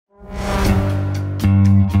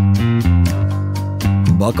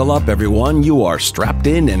Buckle up, everyone. You are strapped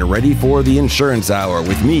in and ready for the Insurance Hour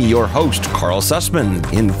with me, your host, Karl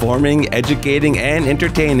Susman, informing, educating, and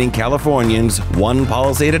entertaining Californians one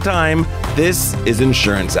policy at a time. This is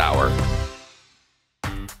Insurance Hour.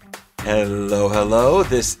 Hello.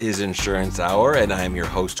 This is Insurance Hour, and I am your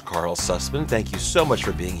host, Karl Susman. Thank you so much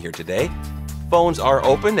for being here today. Phones are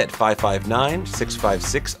open at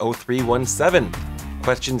 559-656-0317.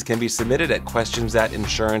 Questions can be submitted at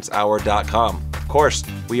questions@insurancehour.com. Of course,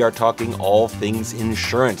 we are talking all things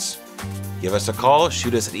insurance. Give us a call,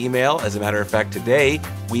 shoot us an email. As a matter of fact, today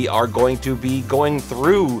we are going to be going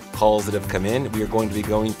through calls that have come in. We are going to be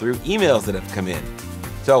going through emails that have come in.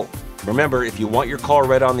 So remember, if you want your call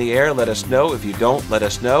read on the air, let us know. If you don't, let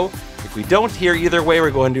us know. If we don't hear either way,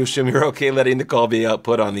 we're going to assume you're okay letting the call be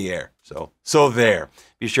put on the air. So there.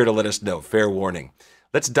 Be sure to let us know. Fair warning.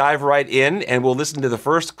 Let's dive right in, and we'll listen to the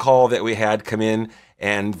first call that we had come in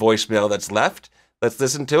and voicemail that's left. Let's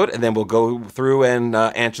listen to it, and then we'll go through and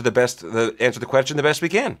answer the question the best we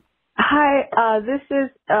can. Hi, this is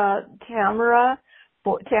Tamara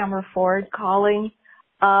Ford calling.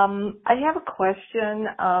 I have a question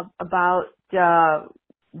about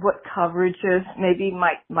what coverages maybe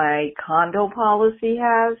my condo policy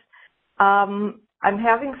has. I'm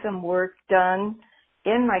having some work done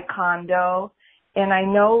in my condo. And I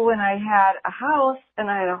know when I had a house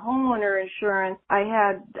and I had a homeowner insurance, I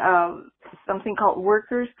had something called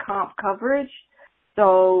workers' comp coverage.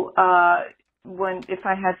 So if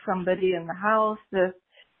I had somebody in the house, if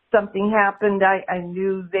something happened, I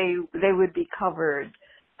knew they would be covered.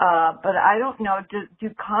 But I don't know, do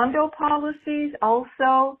condo policies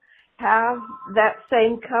also have that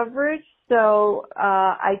same coverage? So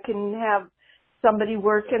I can have somebody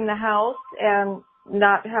work in the house and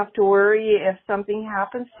not have to worry if something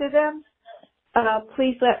happens to them?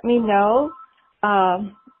 Please let me know.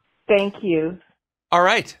 Thank you. All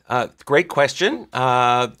right. Great question.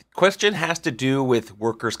 Question has to do with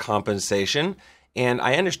workers' compensation. And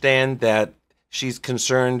I understand that she's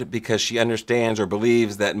concerned because she understands or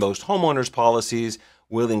believes that most homeowners' policies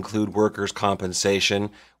will include workers'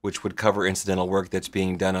 compensation, which would cover incidental work that's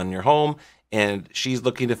being done on your home. And she's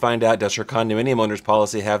looking to find out, does her condominium owner's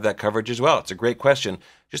policy have that coverage as well? It's a great question.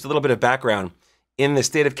 Just a little bit of background. In the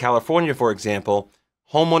state of California, for example,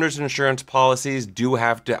 homeowners insurance policies do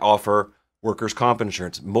have to offer workers' comp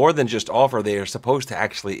insurance. More than just offer, they are supposed to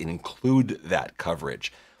actually include that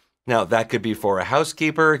coverage. Now, that could be for a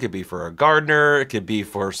housekeeper, it could be for a gardener, it could be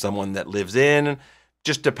for someone that lives in,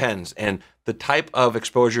 just depends. And the type of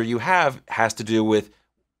exposure you have has to do with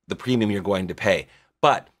the premium you're going to pay.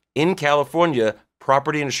 But in California,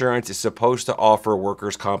 property insurance is supposed to offer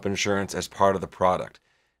workers' comp insurance as part of the product.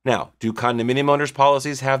 Now, do condominium owners'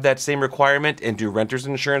 policies have that same requirement, and do renters'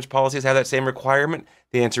 insurance policies have that same requirement?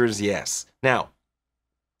 The answer is yes. Now,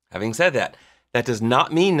 having said that, that does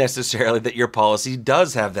not mean necessarily that your policy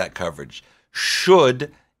does have that coverage.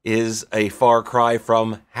 Should is a far cry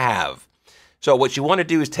from have. So what you want to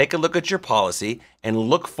do is take a look at your policy and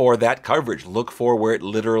look for that coverage. Look for where it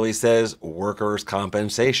literally says workers'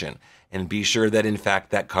 compensation, and be sure that in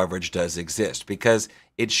fact that coverage does exist, because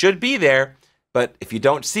it should be there. But if you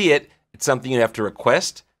don't see it, it's something you have to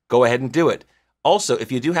request. Go ahead and do it. Also,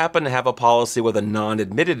 if you do happen to have a policy with a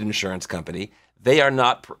non-admitted insurance company, they are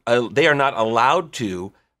not allowed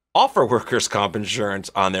to offer workers' comp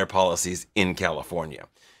insurance on their policies in California.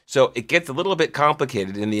 So it gets a little bit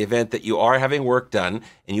complicated in the event that you are having work done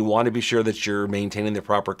and you want to be sure that you're maintaining the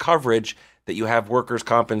proper coverage, that you have workers'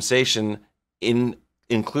 compensation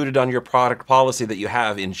included on your product policy that you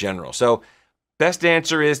have in general. So best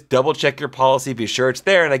answer is double check your policy, be sure it's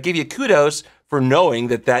there. And I give you kudos for knowing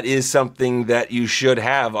that that is something that you should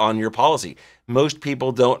have on your policy. Most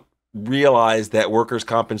people don't realize that workers'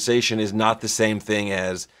 compensation is not the same thing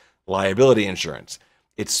as liability insurance.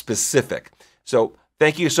 It's specific. So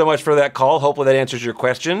thank you so much for that call. Hopefully that answers your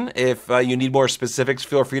question. If you need more specifics,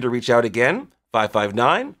 feel free to reach out again,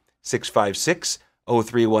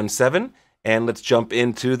 559-656-0317. And let's jump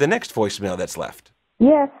into the next voicemail that's left.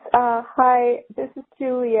 Yes. Hi, this is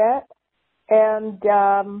Juliet. And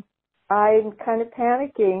I'm kind of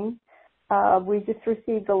panicking. We just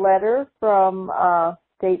received a letter from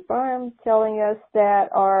State Farm telling us that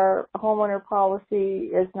our homeowner policy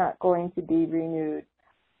is not going to be renewed.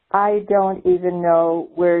 I don't even know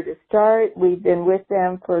where to start. We've been with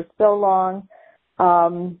them for so long.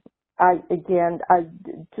 I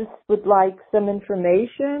just would like some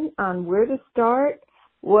information on where to start,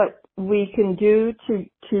 what we can do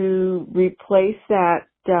to replace that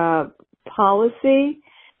policy.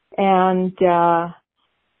 And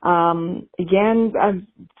again, I'm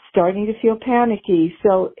starting to feel panicky.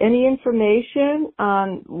 So any information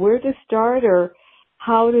on where to start or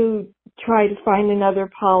how to try to find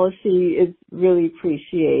another policy is really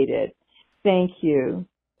appreciated. Thank you.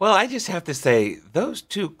 Well, I just have to say, those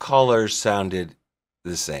two callers sounded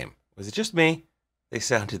the same. Was it just me? They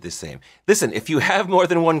sounded the same. Listen, if you have more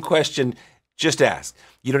than one question, just ask.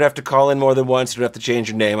 You don't have to call in more than once. You don't have to change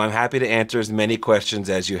your name. I'm happy to answer as many questions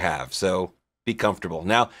as you have, so be comfortable.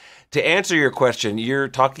 Now, to answer your question, you're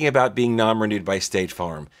talking about being non-renewed by State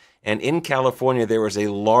Farm. And in California, there was a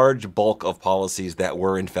large bulk of policies that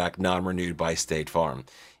were, in fact, non-renewed by State Farm.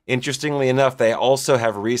 Interestingly enough, they also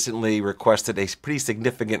have recently requested a pretty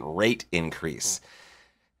significant rate increase.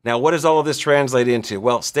 Now, what does all of this translate into?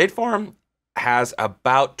 Well, State Farm has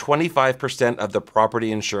about 25% of the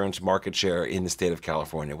property insurance market share in the state of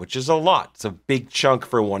California, which is a lot. It's a big chunk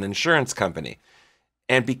for one insurance company.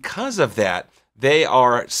 And because of that, they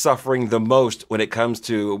are suffering the most when it comes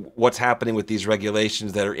to what's happening with these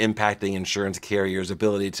regulations that are impacting insurance carriers'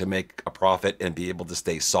 ability to make a profit and be able to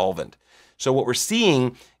stay solvent. So what we're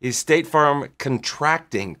seeing is State Farm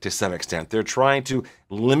contracting to some extent. They're trying to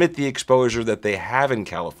limit the exposure that they have in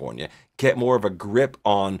California, get more of a grip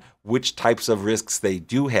on which types of risks they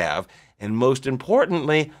do have, and most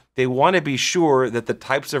importantly, they want to be sure that the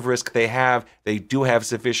types of risk they do have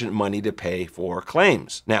sufficient money to pay for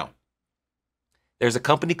claims. Now, there's a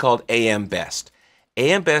company called AM Best.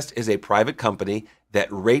 AM Best is a private company that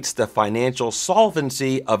rates the financial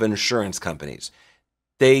solvency of insurance companies.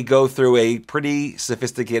 They go through a pretty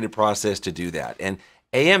sophisticated process to do that. And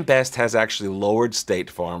AM Best has actually lowered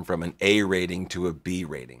State Farm from an A rating to a B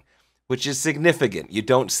rating, which is significant. You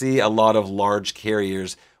don't see a lot of large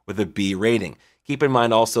carriers with a B rating. Keep in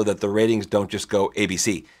mind also that the ratings don't just go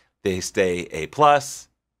ABC. They stay A plus,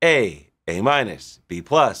 A minus, B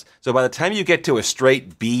plus. So by the time you get to a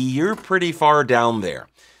straight B, you're pretty far down there.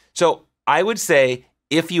 So I would say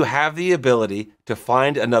if you have the ability to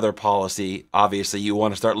find another policy, obviously you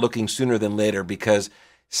want to start looking sooner than later because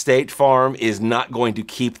State Farm is not going to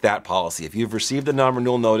keep that policy. If you've received a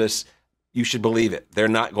non-renewal notice, you should believe it. They're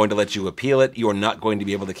not going to let you appeal it. You are not going to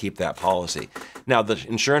be able to keep that policy. Now, the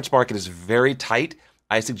insurance market is very tight.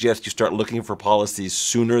 I suggest you start looking for policies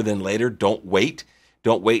sooner than later. Don't wait.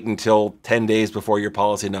 Don't wait until 10 days before your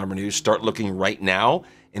policy non-renews. Start looking right now.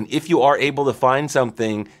 And if you are able to find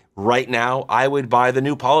something right now, I would buy the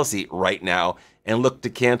new policy right now and look to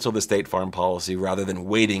cancel the State Farm policy rather than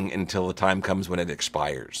waiting until the time comes when it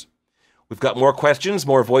expires. We've got more questions,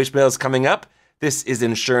 more voicemails coming up. This is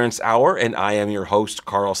Insurance Hour, and I am your host,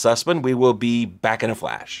 Karl Susman. We will be back in a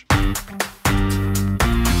flash.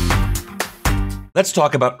 Let's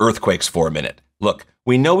talk about earthquakes for a minute. Look,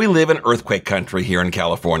 we know we live in earthquake country here in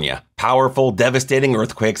California. Powerful, devastating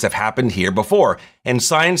earthquakes have happened here before, and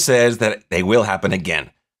science says that they will happen again.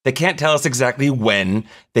 They can't tell us exactly when.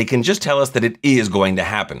 They can just tell us that it is going to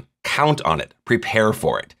happen. Count on it. Prepare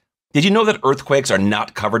for it. Did you know that earthquakes are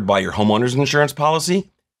not covered by your homeowner's insurance policy?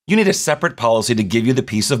 You need a separate policy to give you the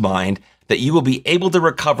peace of mind that you will be able to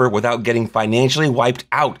recover without getting financially wiped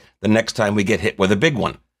out the next time we get hit with a big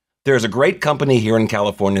one. There's a great company here in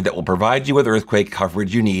California that will provide you with earthquake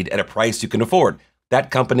coverage you need at a price you can afford. That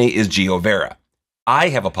company is GeoVera. I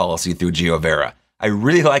have a policy through GeoVera. I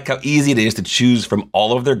really like how easy it is to choose from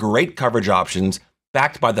all of their great coverage options,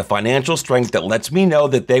 backed by the financial strength that lets me know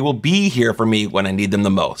that they will be here for me when I need them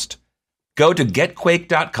the most. Go to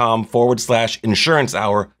getquake.com/insurance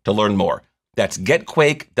hour to learn more. That's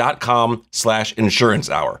getquake.com/insurance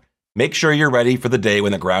hour. Make sure you're ready for the day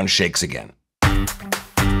when the ground shakes again.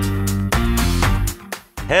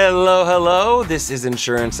 Hello. This is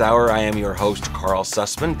Insurance Hour. I am your host, Karl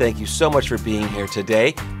Susman. Thank you so much for being here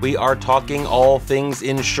today. We are talking all things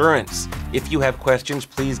insurance. If you have questions,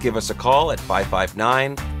 please give us a call at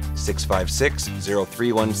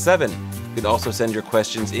 559-656-0317. You can also send your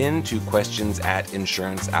questions in to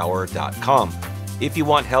questions@insurancehour.com. If you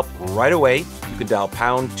want help right away, you can dial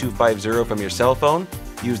pound 250 from your cell phone,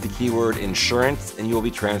 use the keyword insurance, and you will be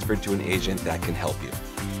transferred to an agent that can help you.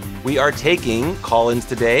 We are taking call-ins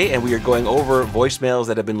today, and we are going over voicemails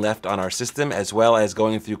that have been left on our system, as well as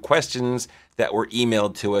going through questions that were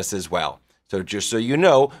emailed to us as well. So just so you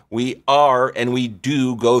know, we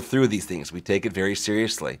do go through these things. We take it very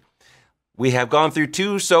seriously. We have gone through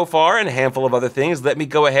 2 so far and a handful of other things. Let me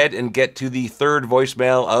go ahead and get to the third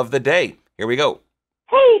voicemail of the day. Here we go.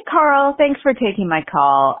 Hey, Karl. Thanks for taking my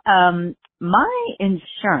call. My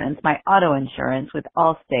insurance, my auto insurance with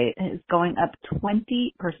Allstate is going up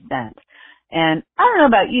 20%. And I don't know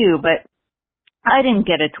about you, but I didn't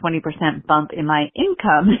get a 20% bump in my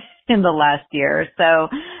income in the last year, so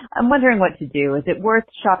I'm wondering what to do. Is it worth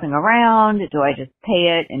shopping around? Do I just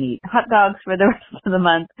pay it and eat hot dogs for the rest of the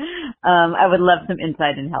month? I would love some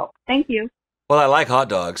insight and help. Thank you. Well, I like hot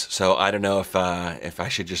dogs, so I don't know if I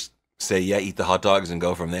should just say, yeah, eat the hot dogs and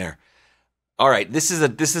go from there. All right, this is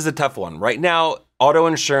a tough one. Right now, auto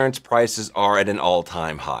insurance prices are at an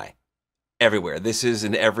all-time high everywhere. This is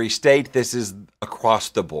in every state. This is across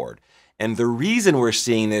the board. And the reason we're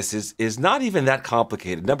seeing this is not even that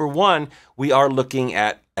complicated. Number one, we are looking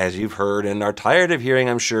at, as you've heard and are tired of hearing,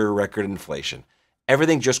 I'm sure, record inflation.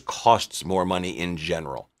 Everything just costs more money in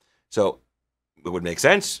general. So it would make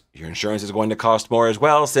sense. Your insurance is going to cost more as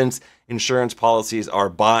well, since insurance policies are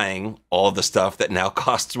buying all the stuff that now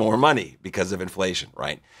costs more money because of inflation,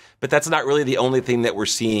 right? But that's not really the only thing that we're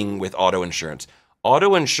seeing with auto insurance.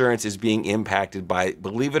 Auto insurance is being impacted by,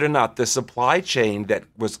 believe it or not, the supply chain that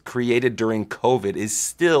was created during COVID is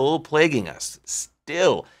still plaguing us.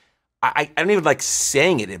 Still. I don't even like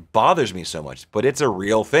saying it. It bothers me so much, but it's a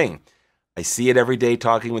real thing. I see it every day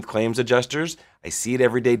talking with claims adjusters. I see it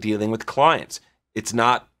every day dealing with clients. It's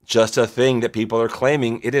not just a thing that people are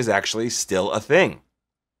claiming. It is actually still a thing.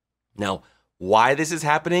 Now, why this is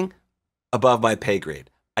happening? Above my pay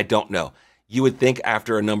grade. I don't know. You would think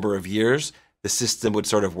after a number of years, the system would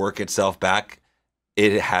sort of work itself back.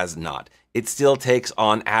 It has not. It still takes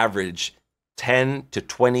on average 10 to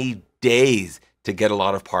 20 days to get a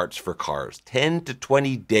lot of parts for cars. 10 to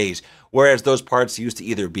 20 days. Whereas those parts used to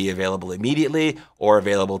either be available immediately or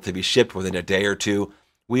available to be shipped within a day or two.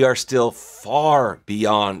 We are still far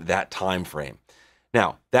beyond that time frame.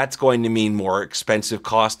 Now, that's going to mean more expensive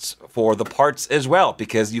costs for the parts as well,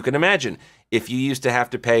 because you can imagine if you used to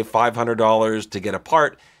have to pay $500 to get a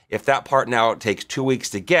part, if that part now takes 2 weeks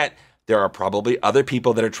to get, there are probably other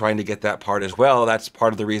people that are trying to get that part as well. That's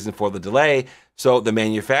part of the reason for the delay. So the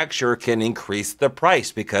manufacturer can increase the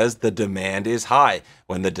price because the demand is high.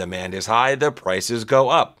 When the demand is high, the prices go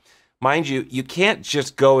up. Mind you, you can't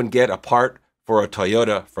just go and get a part for a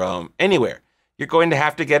Toyota from anywhere. You're going to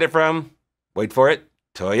have to get it from, wait for it,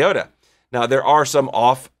 Toyota. Now, there are some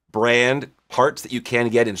off-brand parts that you can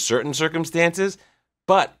get in certain circumstances,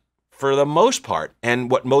 but for the most part, and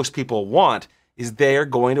what most people want, is they're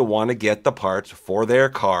going to want to get the parts for their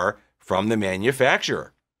car from the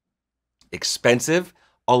manufacturer. Expensive,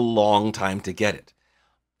 a long time to get it.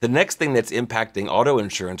 The next thing that's impacting auto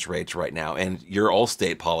insurance rates right now, and your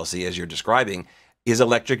Allstate policy as you're describing, is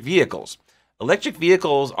electric vehicles. Electric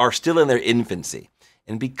vehicles are still in their infancy.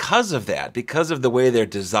 And because of that, because of the way they're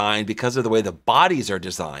designed, because of the way the bodies are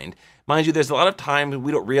designed, mind you, there's a lot of times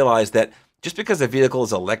we don't realize that just because a vehicle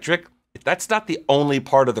is electric, that's not the only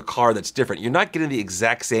part of the car that's different. You're not getting the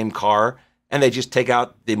exact same car and they just take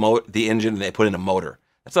out the engine and they put in a motor.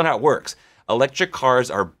 That's not how it works. Electric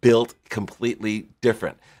cars are built completely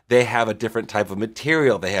different. They have a different type of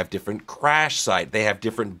material. They have different crash site. They have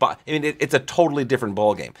different, it's a totally different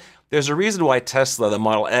ballgame. There's a reason why Tesla, the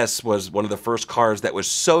Model S, was one of the first cars that was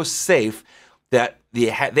so safe that they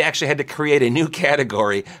actually had to create a new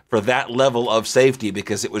category for that level of safety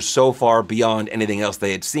because it was so far beyond anything else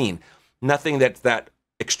they had seen. Nothing that's that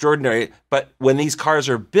extraordinary, but when these cars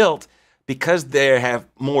are built, because they have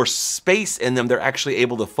more space in them, they're actually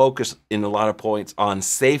able to focus in a lot of points on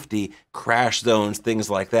safety, crash zones, things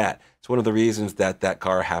like that. It's one of the reasons that that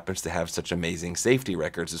car happens to have such amazing safety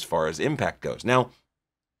records as far as impact goes. Now,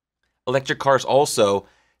 electric cars also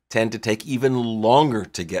tend to take even longer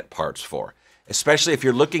to get parts for, especially if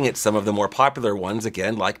you're looking at some of the more popular ones,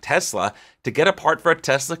 again, like Tesla. To get a part for a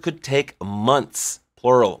Tesla could take months,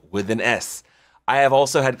 plural, with an S. I have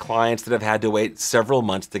also had clients that have had to wait several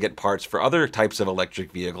months to get parts for other types of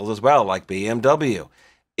electric vehicles as well, like BMW.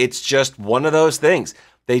 It's just one of those things.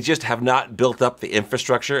 They just have not built up the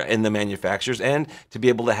infrastructure in the manufacturers and to be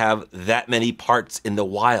able to have that many parts in the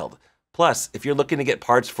wild. Plus, if you're looking to get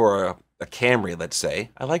parts for a Camry, let's say,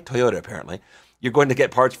 I like Toyota apparently, you're going to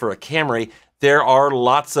get parts for a Camry, there are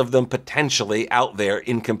lots of them potentially out there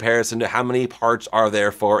in comparison to how many parts are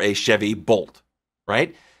there for a Chevy Bolt,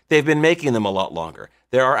 right? They've been making them a lot longer.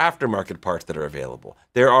 There are aftermarket parts that are available.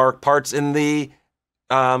 There are parts in the,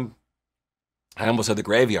 I almost said the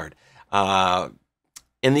graveyard,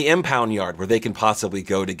 in the impound yard where they can possibly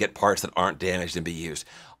go to get parts that aren't damaged and be used.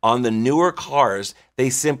 On the newer cars, they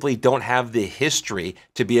simply don't have the history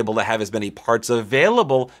to be able to have as many parts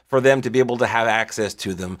available for them to be able to have access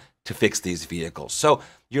to them to fix these vehicles. So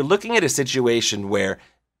you're looking at a situation where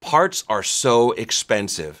parts are so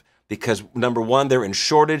expensive because number one, they're in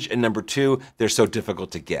shortage, and number two, they're so difficult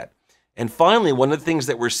to get. And finally, one of the things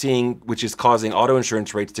that we're seeing, which is causing auto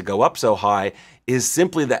insurance rates to go up so high, is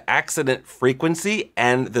simply the accident frequency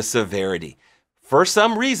and the severity. For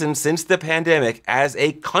some reason, since the pandemic, as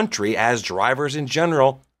a country, as drivers in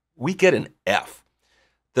general, we get an F.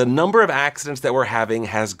 The number of accidents that we're having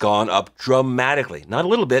has gone up dramatically. Not a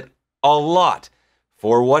little bit, a lot.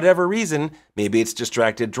 For whatever reason, maybe it's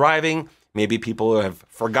distracted driving, maybe people have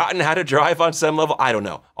forgotten how to drive on some level, I don't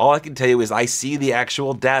know. All I can tell you is I see the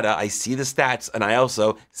actual data, I see the stats, and I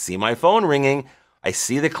also see my phone ringing, I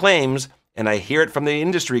see the claims, and I hear it from the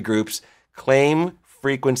industry groups. Claim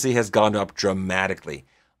frequency has gone up dramatically.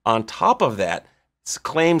 On top of that,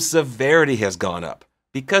 claim severity has gone up.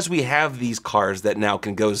 Because we have these cars that now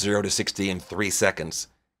can go 0 to 60 in 3 seconds,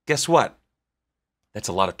 guess what? That's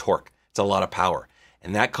a lot of torque. It's a lot of power.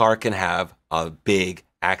 And that car can have a big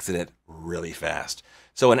accident really fast.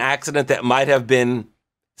 So an accident that might have been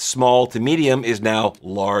small to medium is now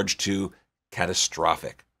large to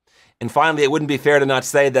catastrophic. And finally, it wouldn't be fair to not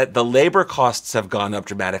say that the labor costs have gone up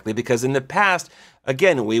dramatically, because in the past,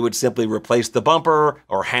 again, we would simply replace the bumper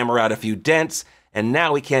or hammer out a few dents. And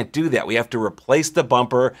now we can't do that. We have to replace the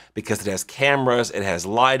bumper because it has cameras, it has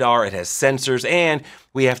LiDAR, it has sensors, and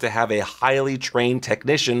we have to have a highly trained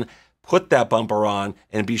technician put that bumper on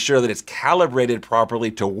and be sure that it's calibrated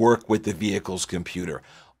properly to work with the vehicle's computer.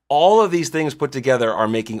 All of these things put together are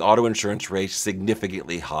making auto insurance rates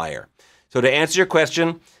significantly higher. So to answer your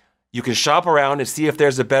question, you can shop around and see if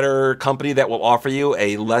there's a better company that will offer you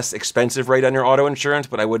a less expensive rate on your auto insurance,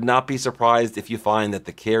 but I would not be surprised if you find that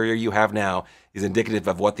the carrier you have now is indicative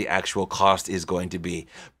of what the actual cost is going to be.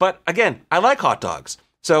 But again, I like hot dogs,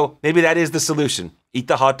 so maybe that is the solution. Eat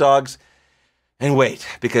the hot dogs and wait,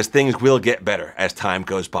 because things will get better as time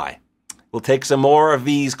goes by. We'll take some more of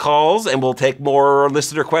these calls and we'll take more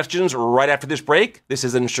listener questions right after this break. This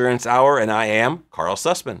is Insurance Hour, and I am Karl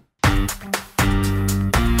Susman.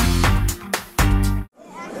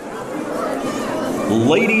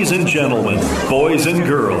 Ladies and gentlemen, boys and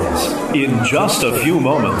girls, in just a few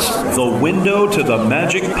moments, the Window to the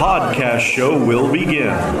Magic podcast show will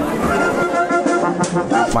begin.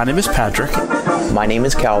 My name is Patrick. My name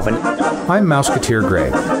is Calvin. I'm Mouseketeer Gray.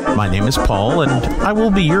 My name is Paul, and I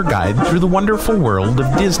will be your guide through the wonderful world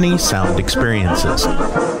of Disney sound experiences.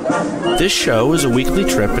 This show is a weekly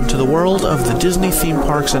trip into the world of the Disney theme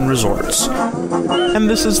parks and resorts. And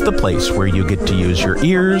this is the place where you get to use your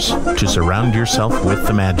ears to surround yourself with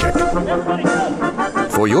the magic.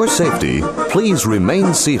 For your safety, please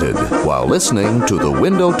remain seated while listening to the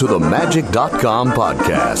windowtothemagic.com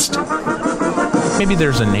podcast. Maybe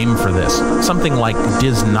there's a name for this, something like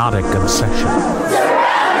Disnotic obsession.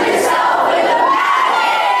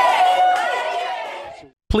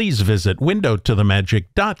 Please visit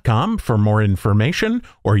windowtothemagic.com for more information,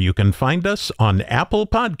 or you can find us on Apple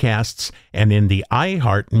Podcasts and in the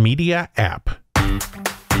iHeartMedia app.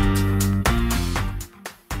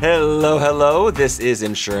 Hello, hello. This is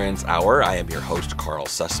Insurance Hour. I am your host, Karl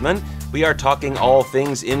Susman. We are talking all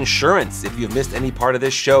things insurance. If you've missed any part of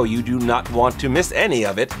this show, you do not want to miss any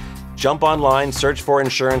of it. Jump online, search for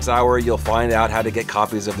Insurance Hour. You'll find out how to get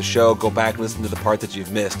copies of the show. Go back, listen to the part that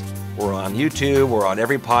you've missed. We're on YouTube. We're on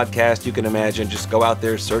every podcast you can imagine. Just go out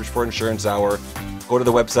there, search for Insurance Hour. Go to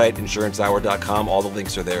the website, insurancehour.com. All the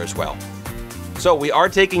links are there as well. So we are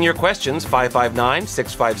taking your questions,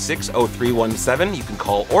 559-656-0317. You can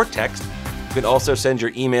call or text. You can also send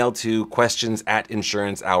your email to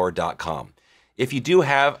questions@insurancehour.com. If you do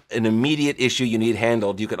have an immediate issue you need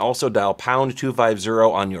handled, you can also dial pound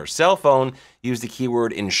 250 on your cell phone, use the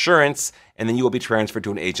keyword insurance, and then you will be transferred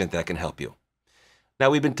to an agent that can help you. Now,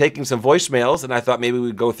 we've been taking some voicemails, and I thought maybe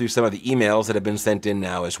we'd go through some of the emails that have been sent in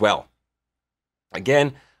now as well.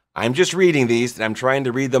 Again, I'm just reading these, and I'm trying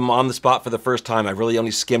to read them on the spot for the first time. I really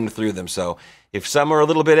only skimmed through them. So if some are a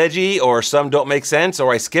little bit edgy or some don't make sense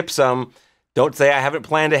or I skip some, don't say I haven't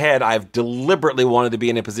planned ahead. I've deliberately wanted to be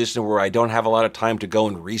in a position where I don't have a lot of time to go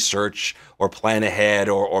and research or plan ahead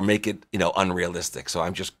or make it, unrealistic. So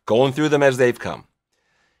I'm just going through them as they've come.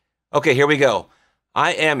 Okay, here we go.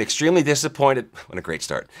 I am extremely disappointed. What a great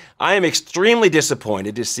start. I am extremely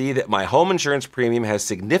disappointed to see that my home insurance premium has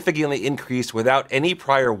significantly increased without any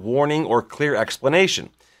prior warning or clear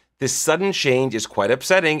explanation. This sudden change is quite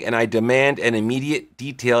upsetting, and I demand an immediate,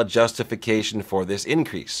 detailed justification for this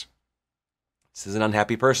increase. This is an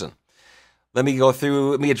unhappy person. Let me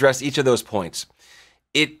address each of those points.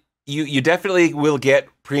 You definitely will get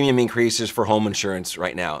premium increases for home insurance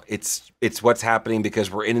right now. It's what's happening because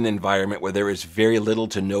we're in an environment where there is very little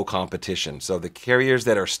to no competition. So the carriers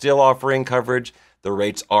that are still offering coverage, the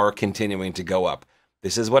rates are continuing to go up.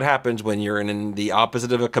 This is what happens when you're in the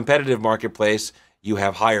opposite of a competitive marketplace. you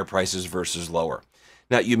have higher prices versus lower.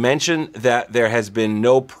 Now, you mentioned that there has been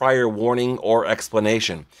no prior warning or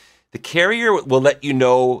explanation. The carrier will let you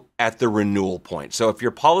know at the renewal point. So if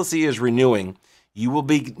your policy is renewing, you will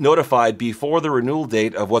be notified before the renewal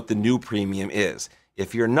date of what the new premium is.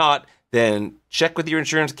 If you're not, then check with your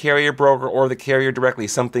insurance carrier broker or the carrier directly.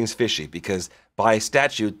 Something's fishy, because by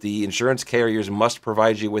statute, the insurance carriers must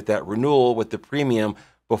provide you with that renewal with the premium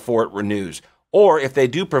before it renews. Or if they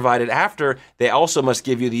do provide it after, they also must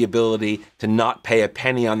give you the ability to not pay a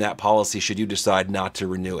penny on that policy should you decide not to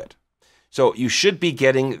renew it. So you should be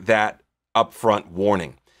getting that upfront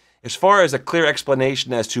warning. As far as a clear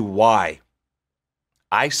explanation as to why,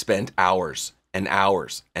 I spent hours and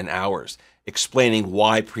hours and hours explaining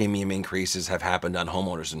why premium increases have happened on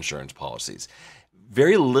homeowners insurance policies.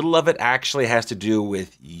 Very little of it actually has to do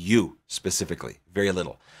with you specifically, very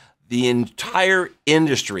little. The entire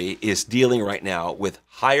industry is dealing right now with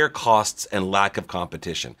higher costs and lack of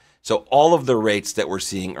competition. So all of the rates that we're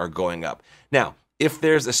seeing are going up. Now, if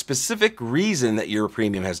there's a specific reason that your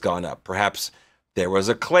premium has gone up, perhaps there was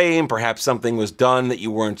a claim, perhaps something was done that you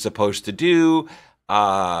weren't supposed to do,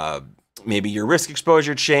 maybe your risk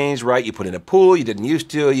exposure changed, right? You put in a pool you didn't used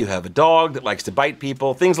to, you have a dog that likes to bite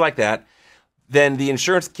people, things like that, then the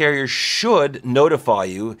insurance carrier should notify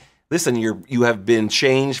you, listen, you have been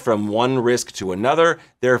changed from one risk to another,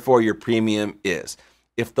 therefore your premium is.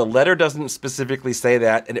 If the letter doesn't specifically say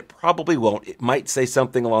that, and it probably won't, it might say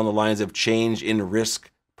something along the lines of change in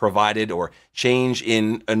risk provided or change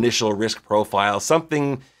in initial risk profile,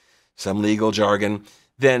 something, some legal jargon,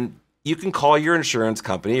 then you can call your insurance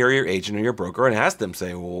company or your agent or your broker and ask them,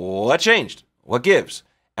 say, what changed? What gives?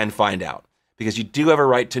 And find out. Because you do have a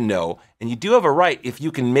right to know, and you do have a right, if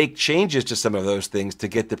you can make changes to some of those things to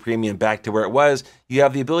get the premium back to where it was, you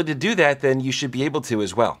have the ability to do that, then you should be able to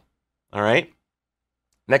as well. All right?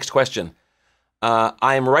 Next question.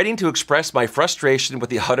 I am writing to express my frustration with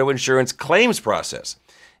the auto insurance claims process.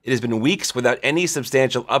 It has been weeks without any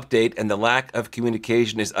substantial update, and the lack of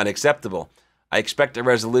communication is unacceptable. I expect a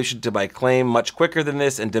resolution to my claim much quicker than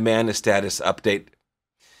this and demand a status update.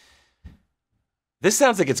 This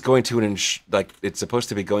sounds like it's going to like it's supposed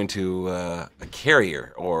to be going to a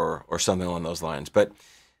carrier or something along those lines. But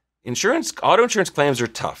auto insurance claims are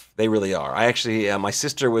tough. They really are. I actually, my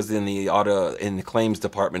sister was in the claims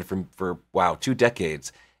department for 2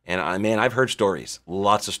 decades, and I've heard stories,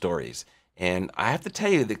 lots of stories. And I have to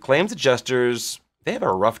tell you, the claims adjusters, they have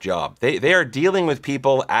a rough job. They are dealing with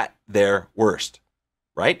people at their worst,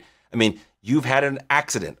 right? I mean, you've had an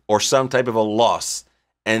accident or some type of a loss,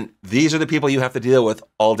 and these are the people you have to deal with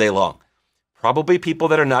all day long. Probably people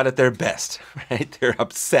that are not at their best, right? They're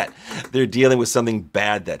upset. They're dealing with something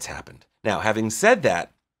bad that's happened. Now, having said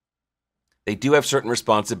that, they do have certain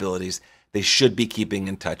responsibilities. They should be keeping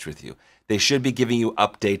in touch with you. They should be giving you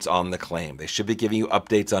updates on the claim. They should be giving you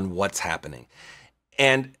updates on what's happening.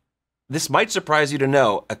 And this might surprise you to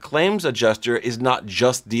know, a claims adjuster is not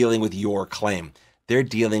just dealing with your claim. They're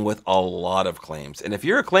dealing with a lot of claims. And if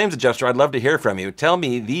you're a claims adjuster, I'd love to hear from you. Tell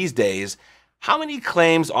me these days, how many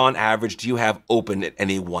claims on average do you have open at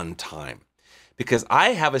any one time? Because I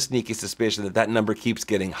have a sneaky suspicion that number keeps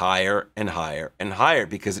getting higher and higher and higher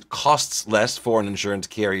because it costs less for an insurance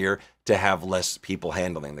carrier to have less people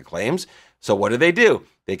handling the claims. So what do?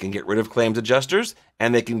 They can get rid of claims adjusters,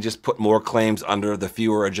 and they can just put more claims under the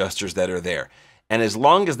fewer adjusters that are there. And as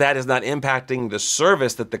long as that is not impacting the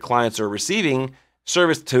service that the clients are receiving,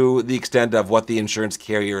 service to the extent of what the insurance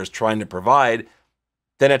carrier is trying to provide,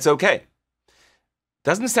 then it's okay.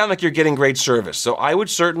 Doesn't sound like you're getting great service. So I would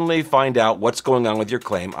certainly find out what's going on with your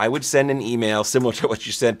claim. I would send an email similar to what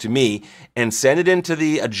you sent to me and send it into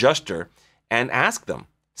the adjuster and ask them.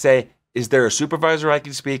 Say, is there a supervisor I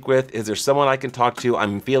can speak with? Is there someone I can talk to?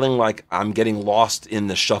 I'm feeling like I'm getting lost in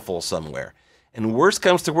the shuffle somewhere. And worst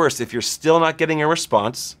comes to worst, if you're still not getting a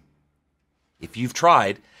response, if you've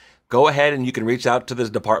tried, go ahead and you can reach out to the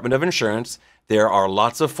Department of Insurance. There are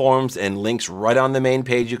lots of forms and links right on the main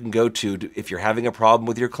page you can go to if you're having a problem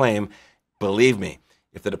with your claim. Believe me,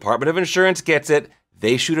 if the Department of Insurance gets it,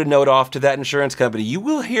 they shoot a note off to that insurance company. You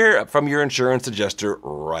will hear from your insurance adjuster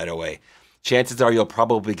right away. Chances are you'll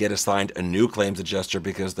probably get assigned a new claims adjuster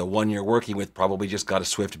because the one you're working with probably just got a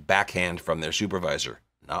swift backhand from their supervisor.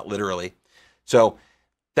 Not literally. So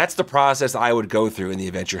that's the process I would go through in the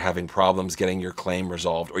event you're having problems getting your claim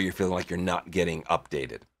resolved or you're feeling like you're not getting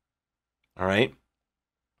updated. All right.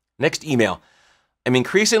 Next email. I'm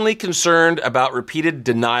increasingly concerned about repeated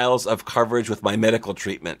denials of coverage with my medical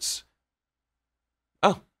treatments.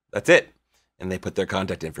 Oh, that's it. And they put their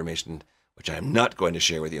contact information, which I am not going to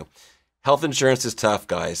share with you. Health insurance is tough,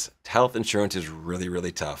 guys. Health insurance is really,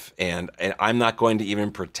 really tough. And I'm not going to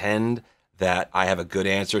even pretend that I have a good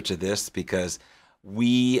answer to this because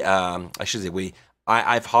I've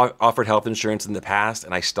offered health insurance in the past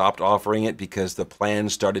and I stopped offering it because the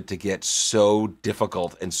plans started to get so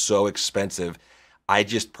difficult and so expensive. I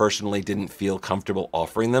just personally didn't feel comfortable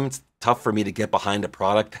offering them. It's tough for me to get behind a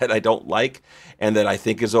product that I don't like and that I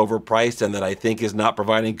think is overpriced and that I think is not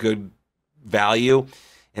providing good value.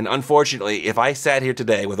 And unfortunately, if I sat here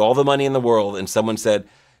today with all the money in the world and someone said,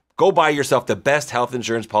 go buy yourself the best health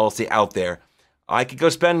insurance policy out there, I could go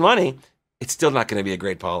spend money. It's still not going to be a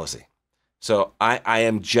great policy. So I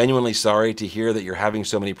am genuinely sorry to hear that you're having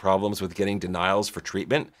so many problems with getting denials for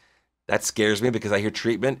treatment. That scares me because I hear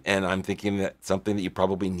treatment and I'm thinking that something that you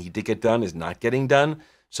probably need to get done is not getting done.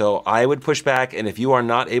 So I would push back. And if you are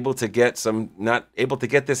not able to get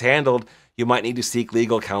this handled, you might need to seek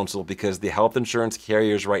legal counsel because the health insurance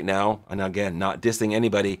carriers right now, and again, not dissing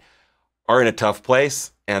anybody, are in a tough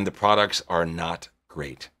place and the products are not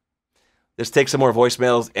great. Let's take some more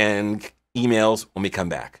voicemails and emails when we come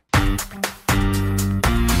back.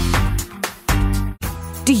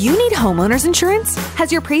 Do you need homeowners insurance?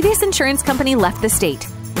 Has your previous insurance company left the state,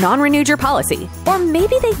 non-renewed your policy, or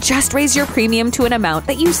maybe they just raised your premium to an amount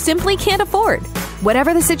that you simply can't afford?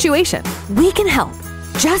 Whatever the situation, we can help.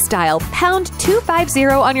 Just dial pound 250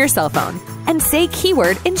 on your cell phone and say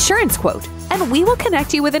keyword insurance quote, and we will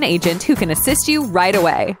connect you with an agent who can assist you right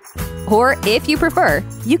away. Or if you prefer,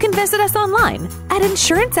 you can visit us online at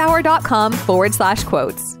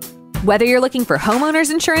insurancehour.com/quotes. Whether you're looking for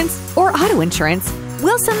homeowners insurance or auto insurance,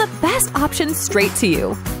 we'll send the best options straight to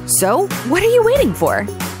you. So what are you waiting for?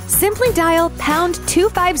 Simply dial pound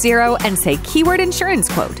 250 and say keyword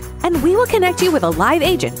insurance quote, and we will connect you with a live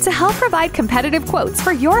agent to help provide competitive quotes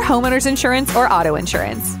for your homeowner's insurance or auto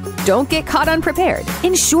insurance. Don't get caught unprepared.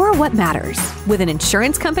 Insure what matters with an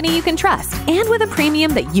insurance company you can trust and with a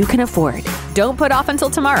premium that you can afford. Don't put off until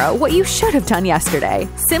tomorrow what you should have done yesterday.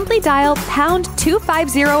 Simply dial pound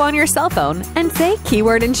 250 on your cell phone and say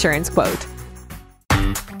keyword insurance quote.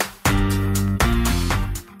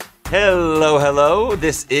 Hello.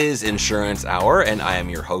 This is Insurance Hour, and I am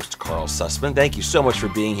your host, Karl Susman. Thank you so much for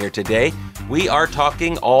being here today. We are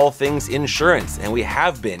talking all things insurance, and we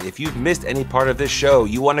have been. If you've missed any part of this show,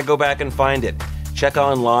 you want to go back and find it. Check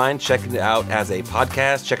online, check it out as a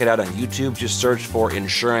podcast, check it out on YouTube. Just search for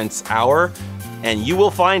Insurance Hour, and you will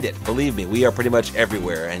find it. Believe me, we are pretty much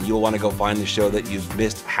everywhere, and you'll want to go find the show that you've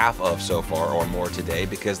missed half of so far or more today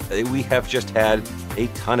because we have just had a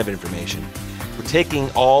ton of information. We're taking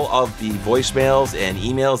all of the voicemails and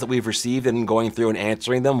emails that we've received and going through and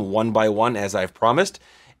answering them one by one as I've promised.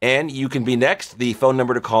 And you can be next. The phone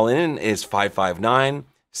number to call in is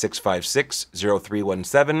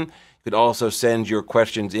 559-656-0317. You could also send your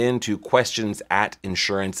questions in to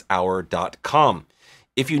questions@insurancehour.com.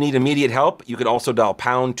 If you need immediate help, you can also dial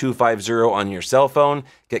pound 250 on your cell phone,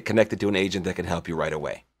 get connected to an agent that can help you right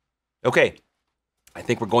away. Okay, I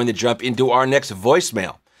think we're going to jump into our next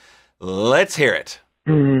voicemail. Let's hear it.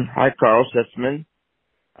 Hi, Karl Susman.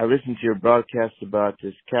 I listened to your broadcast about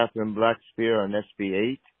this Catherine Blackspear on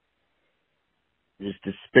SB8. It is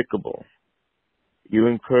despicable. You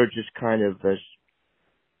encourage this kind of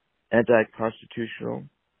anti-constitutional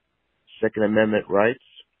Second Amendment rights,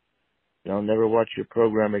 and I'll never watch your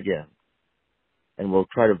program again. And we'll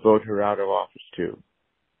try to vote her out of office, too.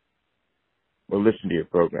 We'll listen to your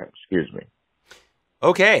program. Excuse me.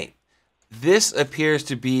 Okay. This appears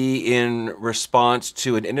to be in response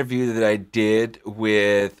to an interview that I did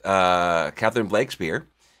with Catherine Blackspear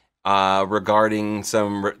regarding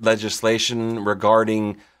some legislation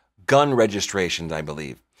regarding gun registrations, I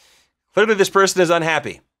believe. Clearly, this person is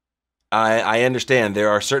unhappy. I understand there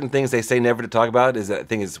are certain things they say never to talk about. I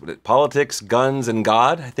think it's politics, guns, and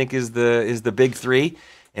God. I think is the big three,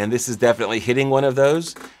 and this is definitely hitting one of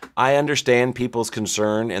those. I understand people's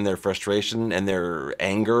concern and their frustration and their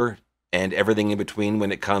anger and everything in between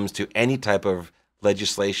when it comes to any type of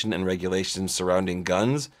legislation and regulations surrounding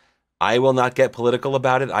guns. I will not get political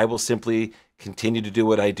about it. I will simply continue to do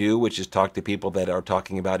what I do, which is talk to people that are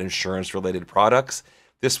talking about insurance-related products.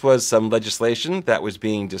 This was some legislation that was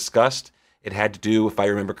being discussed. It had to do, if I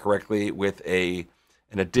remember correctly, with an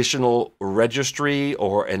additional registry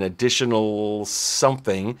or an additional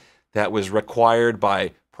something that was required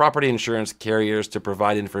by property insurance carriers to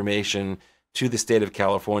provide information to the state of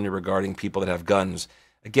California regarding people that have guns.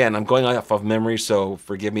 Again, I'm going off of memory, so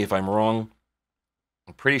forgive me if I'm wrong.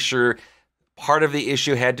 I'm pretty sure part of the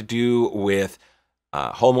issue had to do with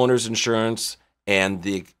homeowners insurance and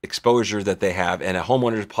the exposure that they have, and a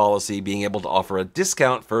homeowner's policy being able to offer a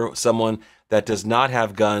discount for someone that does not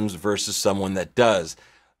have guns versus someone that does.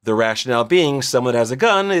 The rationale being someone that has a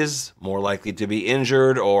gun is more likely to be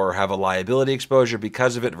injured or have a liability exposure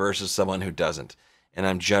because of it versus someone who doesn't. And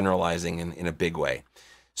I'm generalizing in a big way.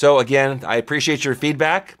 So again, I appreciate your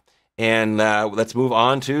feedback, and let's move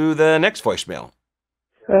on to the next voicemail.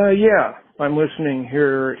 Yeah, I'm listening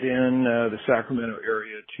here in the Sacramento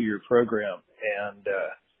area to your program, and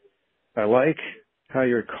I like how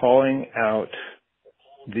you're calling out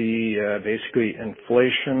the basically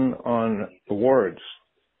inflation on awards.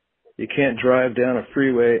 You can't drive down a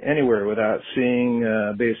freeway anywhere without seeing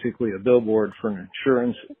basically a billboard for an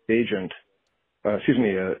insurance agent,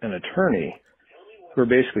 an attorney who are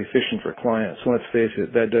basically fishing for clients. So let's face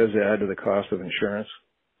it, that does add to the cost of insurance.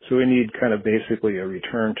 So we need kind of basically a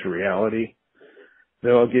return to reality.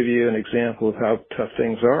 Though I'll give you an example of how tough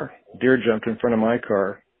things are. Deer jumped in front of my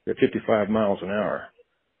car at 55 miles an hour.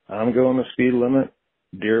 I'm going the speed limit.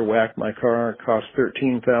 Deer whacked my car, cost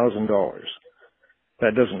 $13,000.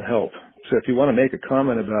 That doesn't help. So if you want to make a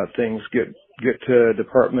comment about things, get to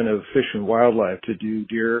Department of Fish and Wildlife to do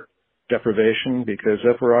deer deprivation, because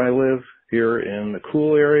up where I live, here in the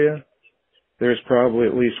cool area, there's probably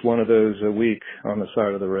at least one of those a week on the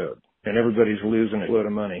side of the road, and everybody's losing a load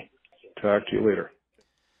of money. Talk to you later.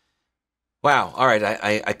 Wow. All right.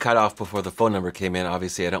 I cut off before the phone number came in.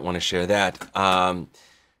 Obviously, I don't want to share that.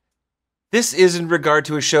 This is in regard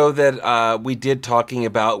to a show that we did talking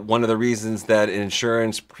about one of the reasons that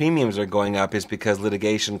insurance premiums are going up is because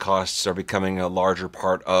litigation costs are becoming a larger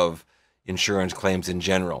part of insurance claims in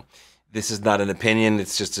general. This is not an opinion.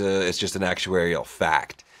 It's just an actuarial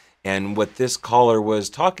fact. And what this caller was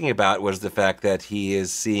talking about was the fact that he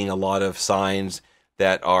is seeing a lot of signs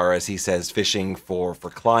that are, as he says, fishing for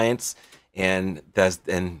clients. And that's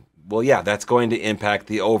going to impact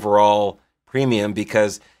the overall premium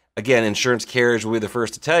because, again, insurance carriers will be the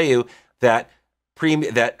first to tell you that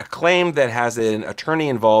a claim that has an attorney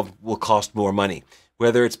involved will cost more money,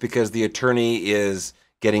 whether it's because the attorney is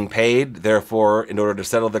getting paid, therefore, in order to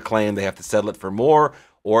settle the claim, they have to settle it for more,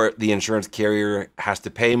 or the insurance carrier has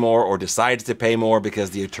to pay more or decides to pay more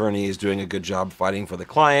because the attorney is doing a good job fighting for the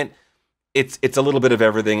client. It's a little bit of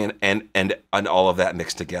everything and all of that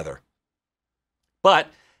mixed together. But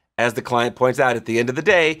as the client points out, at the end of the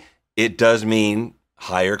day, it does mean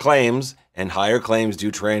higher claims, and higher claims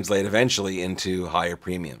do translate eventually into higher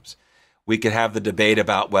premiums. We could have the debate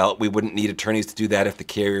about, well, we wouldn't need attorneys to do that if the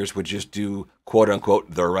carriers would just do, quote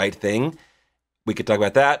unquote, the right thing. We could talk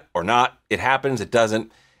about that or not. It happens, it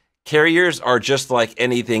doesn't. Carriers are just like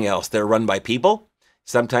anything else. They're run by people.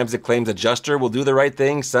 Sometimes the claims adjuster will do the right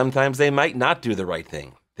thing. Sometimes they might not do the right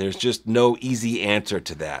thing. There's just no easy answer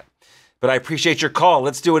to that. But I appreciate your call.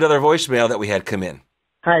 Let's do another voicemail that we had come in.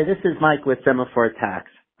 Hi, this is Mike with Semaphore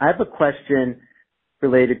Tax. I have a question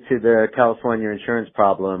related to the California insurance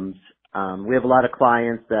problems. We have a lot of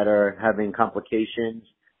clients that are having complications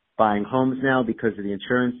buying homes now because of the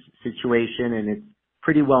insurance situation, and it's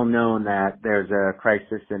pretty well known that there's a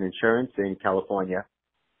crisis in insurance in California.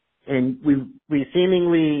 And we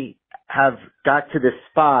seemingly have got to this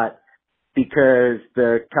spot because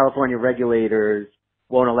the California regulators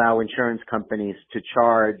won't allow insurance companies to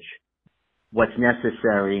charge what's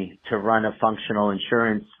necessary to run a functional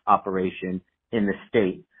insurance operation in the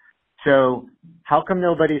state. So how come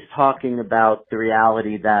nobody's talking about the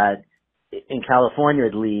reality that in California,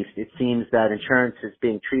 at least, it seems that insurance is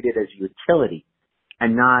being treated as a utility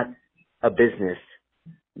and not a business?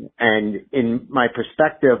 And in my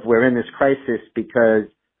perspective, we're in this crisis because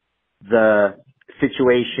the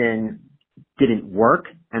situation didn't work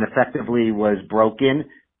and effectively was broken,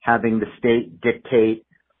 having the state dictate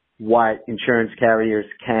what insurance carriers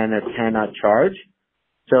can or cannot charge.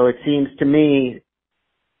 So it seems to me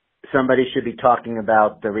somebody should be talking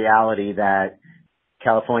about the reality that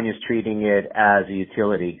California is treating it as a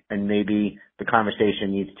utility, and maybe the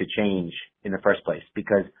conversation needs to change in the first place,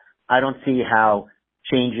 because I don't see how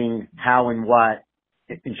changing how and what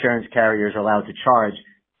insurance carriers are allowed to charge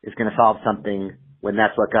is going to solve something when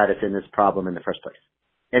that's what got us in this problem in the first place.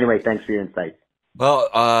 Anyway, thanks for your insights. Well,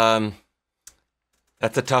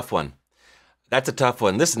 that's a tough one.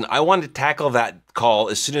 Listen, I wanted to tackle that call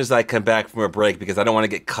as soon as I come back from a break because I don't want to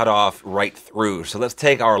get cut off right through. So let's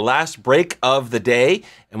take our last break of the day.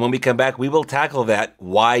 And when we come back, we will tackle that.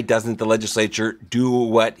 Why doesn't the legislature do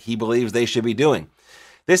what he believes they should be doing?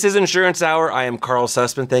 This is Insurance Hour. I am Karl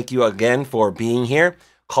Susman. Thank you again for being here.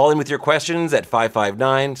 Call in with your questions at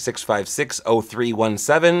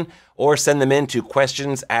 559-656-0317 or send them in to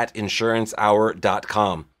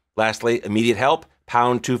questions@insurancehour.com. Lastly, immediate help,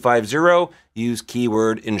 pound 250, use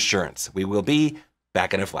keyword insurance. We will be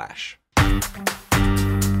back in a flash.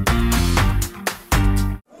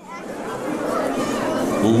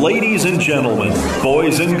 Ladies and gentlemen,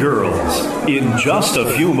 boys and girls, in just a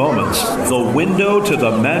few moments, the Window to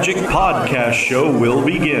the Magic podcast show will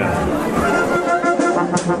begin.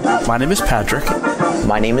 My name is Patrick.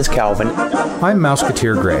 My name is Calvin. I'm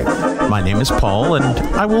Mouseketeer Gray. My name is Paul, and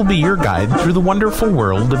I will be your guide through the wonderful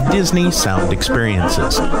world of Disney sound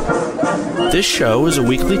experiences. This show is a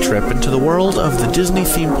weekly trip into the world of the Disney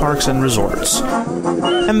theme parks and resorts.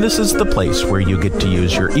 And this is the place where you get to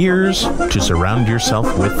use your ears to surround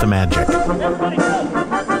yourself with the magic.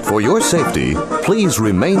 For your safety, please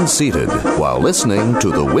remain seated while listening to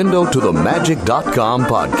the windowtothemagic.com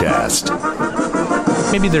podcast.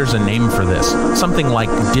 Maybe there's a name for this, something like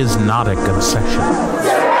Disnotic obsession.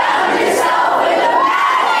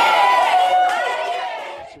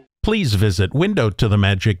 Please visit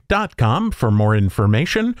windowtothemagic.com for more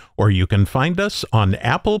information, or you can find us on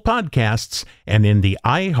Apple Podcasts and in the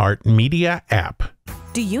iHeart Media app.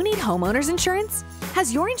 Do you need homeowners insurance?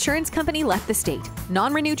 Has your insurance company left the state,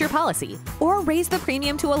 non-renewed your policy, or raised the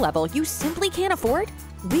premium to a level you simply can't afford?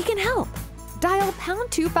 We can help. Dial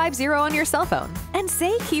pound 250 on your cell phone and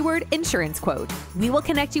say keyword insurance quote. We will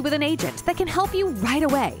connect you with an agent that can help you right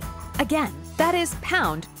away. Again, that is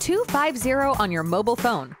pound 250 on your mobile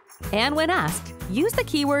phone. And when asked, use the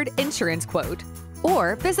keyword insurance quote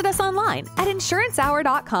or visit us online at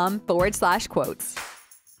insurancehour.com/quotes.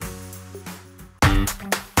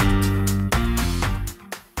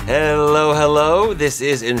 Hello. This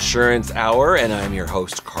is Insurance Hour, and I'm your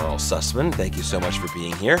host, Karl Susman. Thank you so much for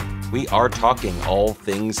being here. We are talking all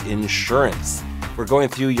things insurance. We're going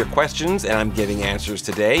through your questions, and I'm giving answers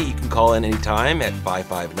today. You can call in anytime at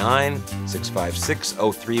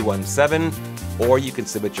 559-656-0317, or you can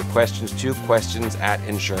submit your questions to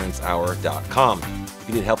questions@insurancehour.com. If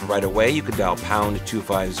you need help right away, you can dial pound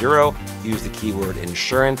 250, use the keyword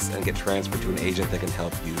insurance, and get transferred to an agent that can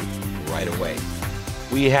help you right away.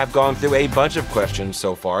 We have gone through a bunch of questions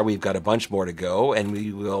so far. We've got a bunch more to go, and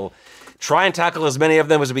we will try and tackle as many of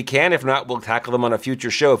them as we can. If not, we'll tackle them on a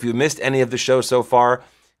future show. If you missed any of the show so far,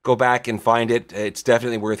 go back and find it. It's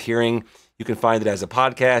definitely worth hearing. You can find it as a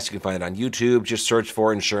podcast. You can find it on YouTube. Just search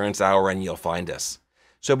for Insurance Hour and you'll find us.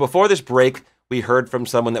 So before this break, we heard from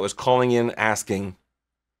someone that was calling in asking,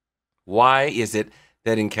 why is it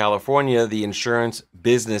that in California, the insurance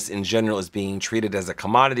business in general is being treated as a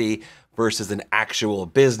commodity versus an actual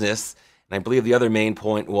business? And I believe the other main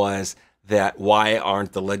point was that why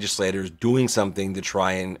aren't the legislators doing something to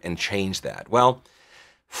try and change that? Well,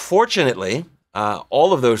 fortunately,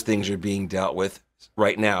 all of those things are being dealt with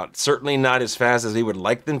right now. Certainly not as fast as we would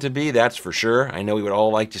like them to be, that's for sure. I know we would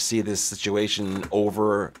all like to see this situation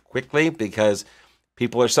over quickly because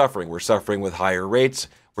people are suffering. We're suffering with higher rates.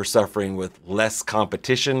 We're suffering with less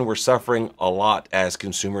competition. We're suffering a lot as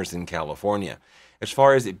consumers in California. As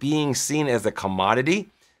far as it being seen as a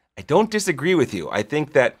commodity, I don't disagree with you. I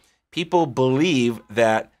think that people believe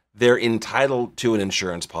that they're entitled to an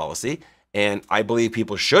insurance policy, and I believe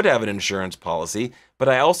people should have an insurance policy, but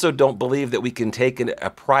I also don't believe that we can take a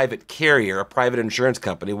private carrier, a private insurance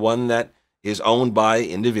company, one that is owned by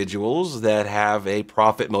individuals that have a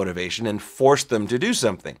profit motivation, and force them to do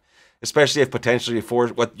something, especially if potentially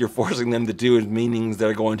what you're forcing them to do is meaning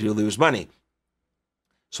they're going to lose money.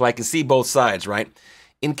 So I can see both sides, right?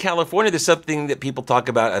 In California, there's something that people talk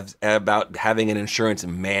about having an insurance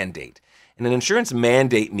mandate. And an insurance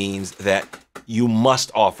mandate means that you must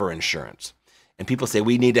offer insurance. And people say,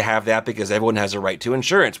 we need to have that because everyone has a right to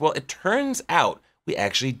insurance. Well, it turns out we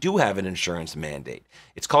actually do have an insurance mandate.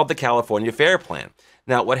 It's called the California Fair Plan.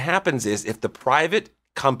 Now, what happens is if the private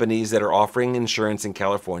companies that are offering insurance in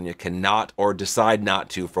California cannot or decide not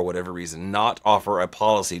to, for whatever reason, not offer a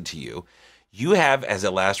policy to you, you have, as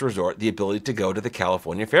a last resort, the ability to go to the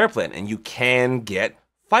California Fair Plan, and you can get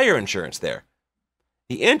fire insurance there.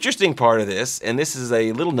 The interesting part of this, and this is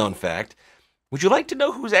a little known fact, would you like to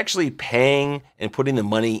know who's actually paying and putting the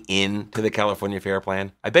money into the California Fair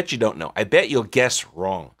Plan? I bet you don't know. I bet you'll guess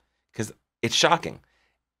wrong, because it's shocking.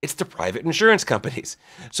 It's the private insurance companies.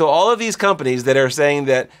 So all of these companies that are saying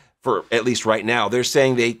that, for at least right now, they're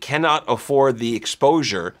saying they cannot afford the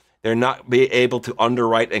exposure, they're not be able to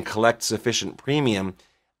underwrite and collect sufficient premium.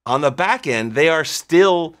 On the back end, they are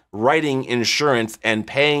still writing insurance and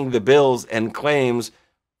paying the bills and claims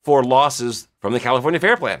for losses from the California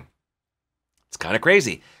Fair Plan. It's kind of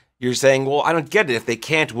crazy. You're saying, well, I don't get it. If they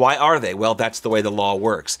can't, why are they? Well, that's the way the law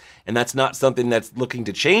works. And that's not something that's looking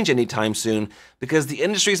to change anytime soon because the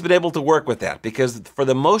industry's been able to work with that. Because for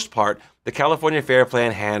the most part, the California Fair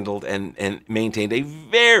Plan handled and maintained a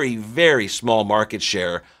very, very small market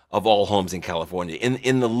share of all homes in California.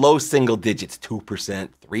 In the low single digits, 2%,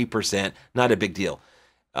 3%, not a big deal.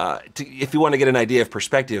 if you want to get an idea of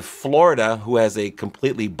perspective, Florida, who has a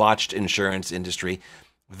completely botched insurance industry,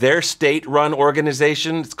 their state-run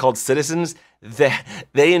organization, it's called Citizens,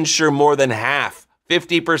 they insure more than half,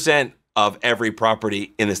 50% of every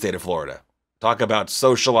property in the state of Florida. Talk about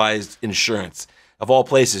socialized insurance. Of all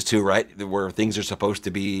places too, right? Where things are supposed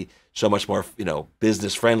to be so much more,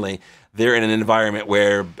 business friendly. They're in an environment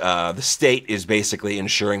where the state is basically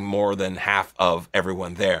insuring more than half of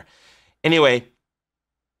everyone there. Anyway,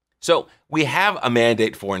 so we have a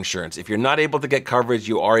mandate for insurance. If you're not able to get coverage,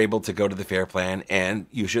 you are able to go to the FAIR Plan, and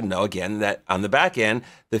you should know again that on the back end,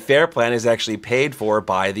 the FAIR Plan is actually paid for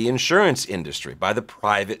by the insurance industry, by the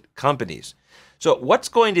private companies. So what's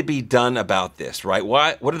going to be done about this, right?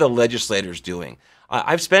 What are the legislators doing?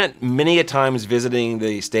 I've spent many a times visiting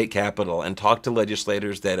the state capitol and talked to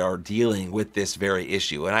legislators that are dealing with this very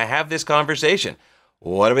issue. And I have this conversation.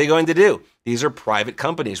 What are we going to do? These are private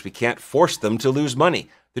companies. We can't force them to lose money.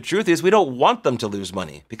 The truth is we don't want them to lose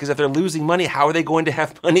money, because if they're losing money, how are they going to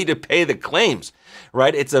have money to pay the claims,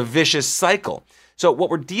 right? It's a vicious cycle. So what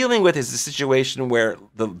we're dealing with is a situation where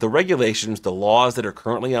the regulations, the laws that are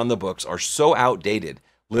currently on the books are so outdated,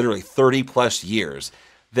 literally 30 plus years,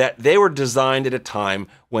 that they were designed at a time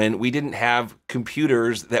when we didn't have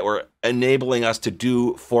computers that were enabling us to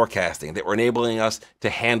do forecasting, that were enabling us to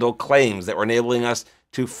handle claims, that were enabling us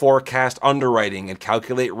to forecast underwriting and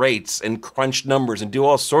calculate rates and crunch numbers and do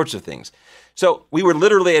all sorts of things. So we were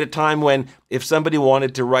literally at a time when if somebody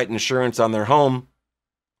wanted to write insurance on their home,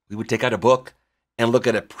 we would take out a book and look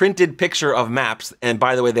at a printed picture of maps. And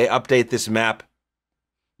by the way, they update this map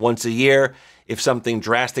once a year. If something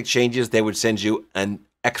drastic changes, they would send you an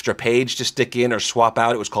extra page to stick in or swap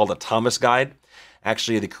out. It was called a Thomas Guide.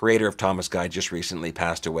 Actually, the creator of Thomas Guide just recently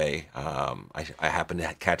passed away. I happened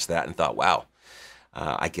to catch that and thought, wow,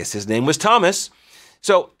 I guess his name was Thomas.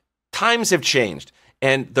 So times have changed,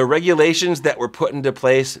 and the regulations that were put into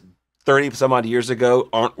place 30 some odd years ago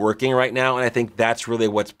aren't working right now. And I think that's really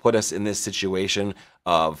what's put us in this situation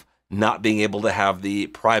of not being able to have the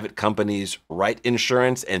private companies write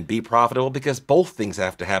insurance and be profitable, because both things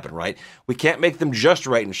have to happen, right? We can't make them just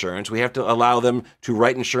write insurance. We have to allow them to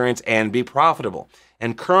write insurance and be profitable.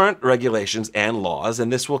 And current regulations and laws,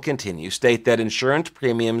 and this will continue, state that insurance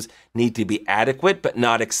premiums need to be adequate but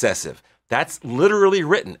not excessive. That's literally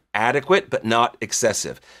written, adequate but not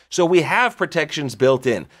excessive. So we have protections built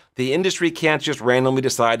in. The industry can't just randomly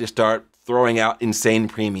decide to start throwing out insane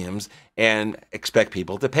premiums and expect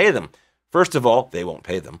people to pay them. First of all, they won't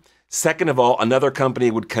pay them. Second of all, another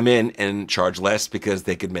company would come in and charge less because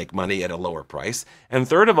they could make money at a lower price. And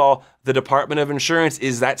third of all, the Department of Insurance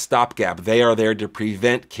is that stopgap. They are there to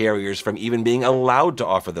prevent carriers from even being allowed to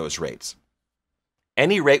offer those rates.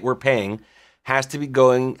 Any rate we're paying has to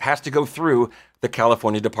go through the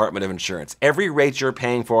California Department of Insurance. Every rate you're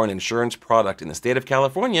paying for an insurance product in the state of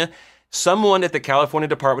California, someone at the California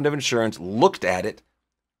Department of Insurance looked at it,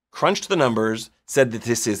 crunched the numbers, said that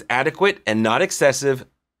this is adequate and not excessive,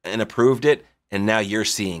 and approved it, and now you're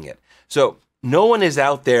seeing it. So no one is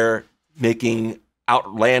out there making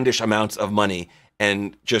outlandish amounts of money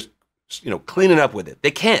and just, cleaning up with it.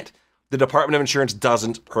 They can't. The Department of Insurance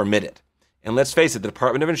doesn't permit it. And let's face it, the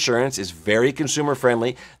Department of Insurance is very consumer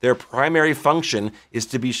friendly. Their primary function is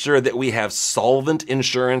to be sure that we have solvent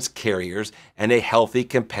insurance carriers and a healthy,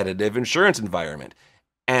 competitive insurance environment.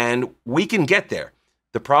 And we can get there.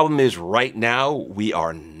 The problem is right now, we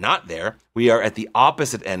are not there. We are at the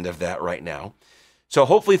opposite end of that right now. So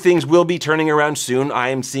hopefully things will be turning around soon. I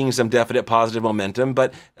am seeing some definite positive momentum.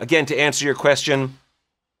 But again, to answer your question,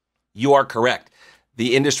 you are correct.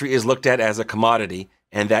 The industry is looked at as a commodity,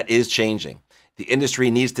 and that is changing. The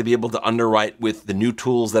industry needs to be able to underwrite with the new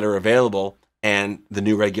tools that are available, and the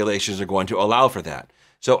new regulations are going to allow for that.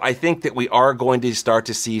 So I think that we are going to start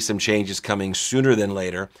to see some changes coming sooner than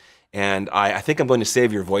later. And I think I'm going to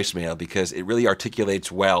save your voicemail because it really articulates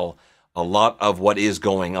well a lot of what is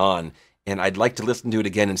going on. And I'd like to listen to it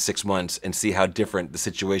again in 6 months and see how different the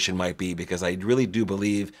situation might be, because I really do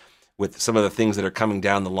believe with some of the things that are coming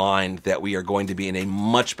down the line that we are going to be in a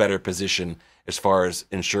much better position as far as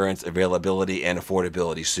insurance availability and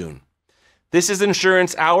affordability soon. This is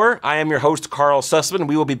Insurance Hour. I am your host, Karl Susman.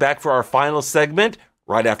 We will be back for our final segment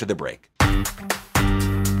right after the break.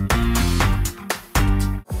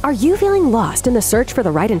 Are you feeling lost in the search for the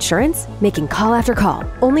right insurance? Making call after call,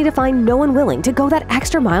 only to find no one willing to go that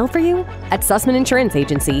extra mile for you? At Susman Insurance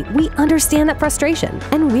Agency, we understand that frustration,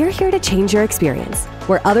 and we're here to change your experience.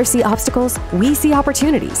 Where others see obstacles, we see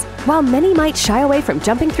opportunities. While many might shy away from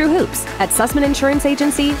jumping through hoops, at Susman Insurance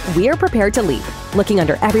Agency, we are prepared to leap, looking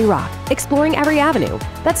under every rock, exploring every avenue.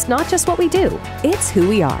 That's not just what we do, it's who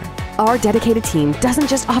we are. Our dedicated team doesn't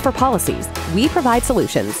just offer policies, we provide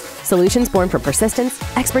solutions. Solutions born from persistence,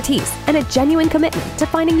 expertise, and a genuine commitment to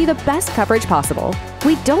finding you the best coverage possible.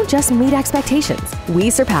 We don't just meet expectations, we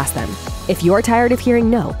surpass them. If you're tired of hearing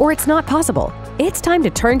no or it's not possible, it's time to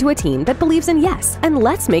turn to a team that believes in yes, and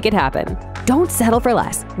let's make it happen. Don't settle for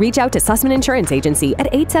less. Reach out to Susman Insurance Agency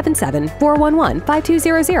at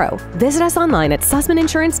 877-411-5200. Visit us online at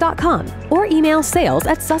susmaninsurance.com or email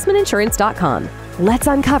sales@susmaninsurance.com. Let's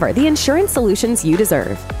uncover the insurance solutions you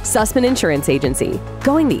deserve. Susman Insurance Agency,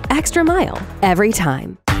 going the extra mile every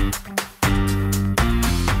time.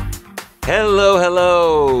 Hello,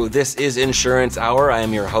 hello. This is Insurance Hour. I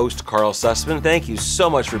am your host, Karl Susman. Thank you so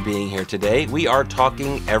much for being here today. We are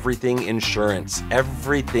talking everything insurance.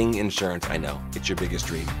 Everything insurance. I know, it's your biggest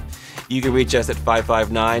dream. You can reach us at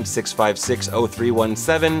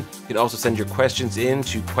 559-656-0317. You can also send your questions in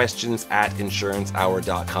to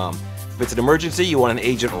questions@insurancehour.com. If it's an emergency, you want an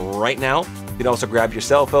agent right now, you can also grab your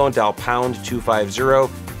cell phone, dial pound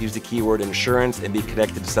 250, use the keyword insurance, and be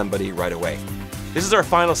connected to somebody right away. This is our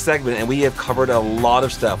final segment, and we have covered a lot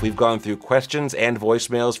of stuff. We've gone through questions and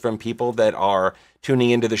voicemails from people that are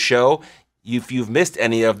tuning into the show. If you've missed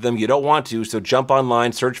any of them, you don't want to, so jump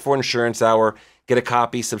online, search for Insurance Hour, get a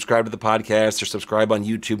copy, subscribe to the podcast, or subscribe on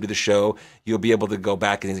YouTube to the show. You'll be able to go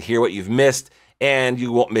back and hear what you've missed, and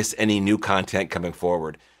you won't miss any new content coming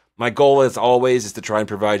forward. My goal, as always, is to try and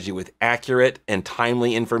provide you with accurate and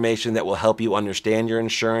timely information that will help you understand your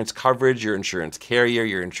insurance coverage, your insurance carrier,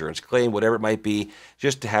 your insurance claim, whatever it might be,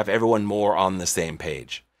 just to have everyone more on the same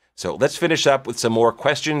page. So let's finish up with some more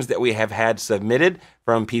questions that we have had submitted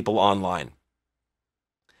from people online.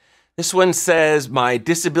 This one says, my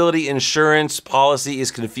disability insurance policy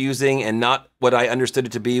is confusing and not what I understood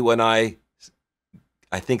it to be when I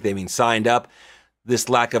think they mean signed up. This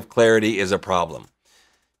lack of clarity is a problem.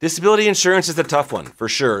 Disability insurance is a tough one, for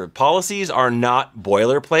sure. Policies are not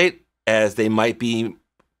boilerplate, as they might be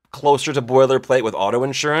closer to boilerplate with auto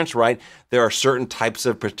insurance, right? There are certain types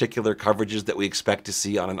of particular coverages that we expect to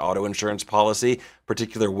see on an auto insurance policy,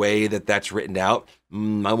 particular way that that's written out.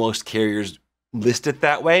 Most carriers list it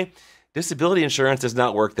that way. Disability insurance does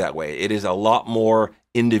not work that way. It is a lot more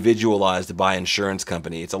individualized by insurance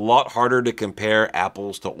company. It's a lot harder to compare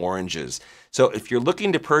apples to oranges. So if you're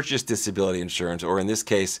looking to purchase disability insurance, or in this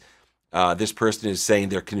case, this person is saying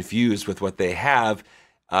they're confused with what they have,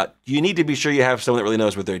 you need to be sure you have someone that really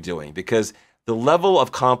knows what they're doing, because the level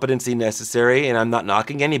of competency necessary, and I'm not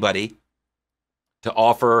knocking anybody, to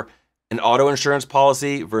offer an auto insurance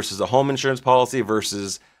policy versus a home insurance policy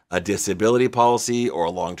versus a disability policy or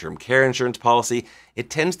a long-term care insurance policy, it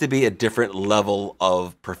tends to be a different level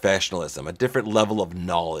of professionalism, a different level of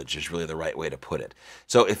knowledge is really the right way to put it.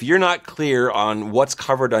 So if you're not clear on what's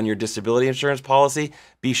covered on your disability insurance policy,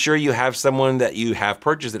 be sure you have someone that you have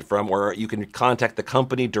purchased it from, or you can contact the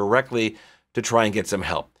company directly to try and get some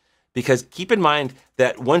help. Because keep in mind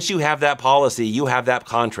that once you have that policy, you have that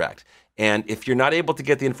contract. And if you're not able to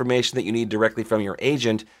get the information that you need directly from your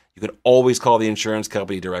agent, you can always call the insurance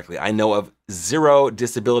company directly. I know of 0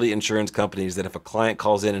 disability insurance companies that if a client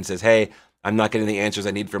calls in and says, hey, I'm not getting the answers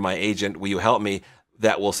I need from my agent, will you help me?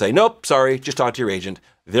 That will say, nope, sorry, just talk to your agent.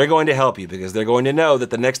 They're going to help you because they're going to know that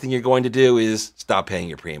the next thing you're going to do is stop paying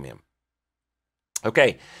your premium.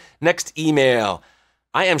 Okay, next email.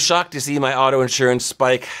 I am shocked to see my auto insurance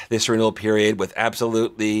spike this renewal period with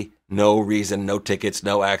absolutely no reason, no tickets,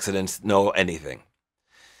 no accidents, no anything.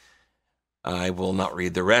 I will not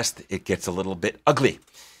read the rest. It gets a little bit ugly.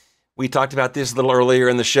 We talked about this a little earlier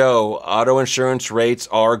in the show. Auto insurance rates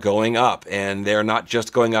are going up, and they're not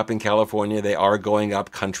just going up in California. They are going up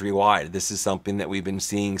countrywide. This is something that we've been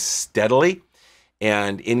seeing steadily.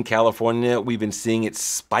 And in California, we've been seeing it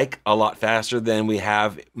spike a lot faster than we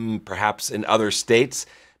have perhaps in other states,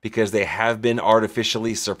 because they have been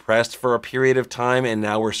artificially suppressed for a period of time. And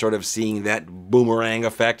now we're sort of seeing that boomerang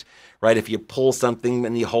effect, right? If you pull something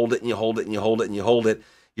and you hold it and you hold it and you hold it and you hold it,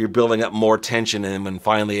 you're building up more tension. And when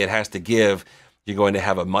finally it has to give, you're going to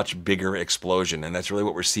have a much bigger explosion. And that's really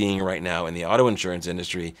what we're seeing right now in the auto insurance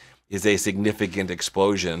industry, is a significant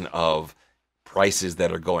explosion of prices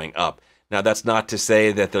that are going up. Now, that's not to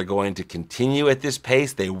say that they're going to continue at this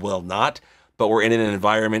pace. They will not. But we're in an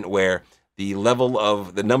environment where the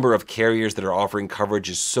number of carriers that are offering coverage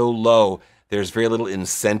is so low, there's very little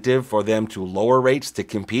incentive for them to lower rates to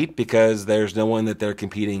compete, because there's no one that they're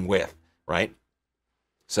competing with, right?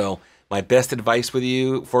 So my best advice for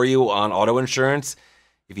you on auto insurance,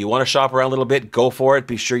 if you want to shop around a little bit, go for it.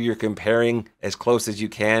 Be sure you're comparing as close as you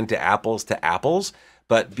can to apples,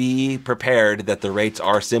 but be prepared that the rates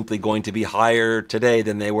are simply going to be higher today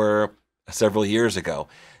than they were several years ago.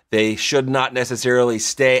 They should not necessarily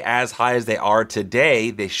stay as high as they are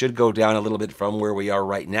today. They should go down a little bit from where we are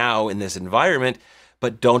right now in this environment,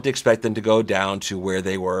 but don't expect them to go down to where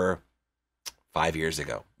they were 5 years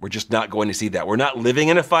ago. We're just not going to see that. We're not living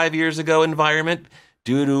in a 5 years ago environment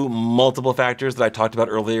due to multiple factors that I talked about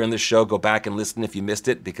earlier in the show. Go back and listen if you missed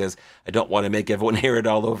it, because I don't want to make everyone hear it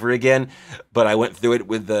all over again, but I went through it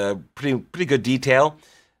with pretty good detail.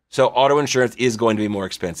 So auto insurance is going to be more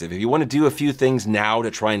expensive. If you want to do a few things now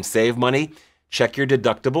to try and save money, check your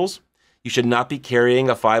deductibles. You should not be carrying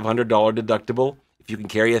a $500 deductible. If you can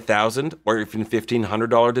carry $1,000 or even $1,500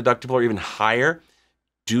 deductible or even higher,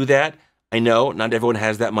 do that. I know not everyone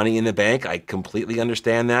has that money in the bank. I completely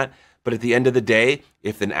understand that. But at the end of the day,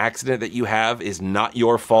 if an accident that you have is not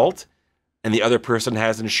your fault and the other person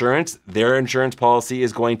has insurance, their insurance policy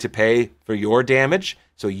is going to pay for your damage,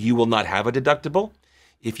 so you will not have a deductible.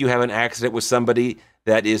 If you have an accident with somebody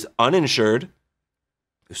that is uninsured,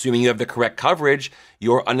 assuming you have the correct coverage,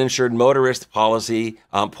 your uninsured motorist policy,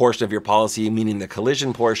 portion of your policy, meaning the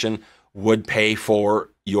collision portion, would pay for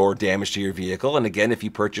your damage to your vehicle. And again, if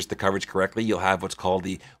you purchase the coverage correctly, you'll have what's called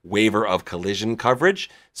the waiver of collision coverage.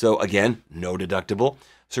 So again, no deductible.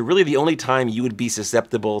 So really the only time you would be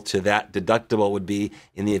susceptible to that deductible would be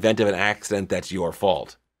in the event of an accident that's your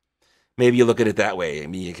fault. Maybe you look at it that way. I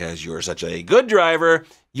mean, because you're such a good driver,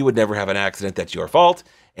 you would never have an accident that's your fault,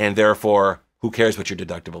 and therefore, who cares what your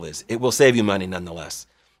deductible is? It will save you money nonetheless.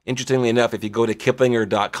 Interestingly enough, if you go to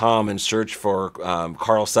kiplinger.com and search for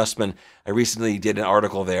Karl Susman, I recently did an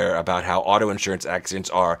article there about how auto insurance accidents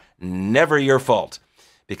are never your fault.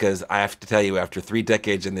 Because I have to tell you, after 3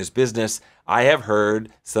 decades in this business, I have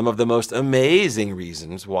heard some of the most amazing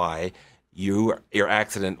reasons why your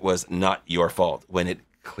accident was not your fault when it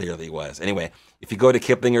clearly was. Anyway, if you go to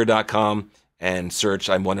kiplinger.com and search,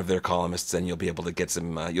 I'm one of their columnists, and you'll be able to get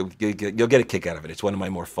some, you'll get a kick out of it. It's one of my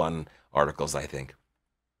more fun articles, I think.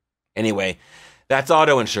 Anyway, that's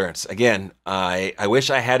auto insurance. Again, I wish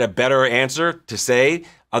I had a better answer to say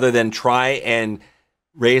other than try and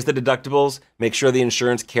raise the deductibles, make sure the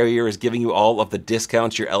insurance carrier is giving you all of the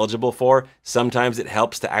discounts you're eligible for. Sometimes it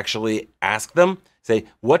helps to actually ask them, say,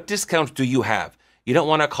 what discounts do you have? You don't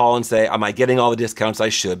want to call and say, am I getting all the discounts I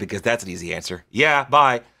should? Because that's an easy answer. Yeah,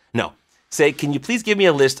 bye. No. Say, can you please give me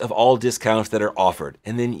a list of all discounts that are offered?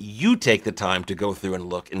 And then you take the time to go through and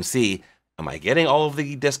look and see, am I getting all of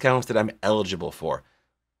the discounts that I'm eligible for?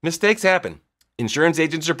 Mistakes happen. Insurance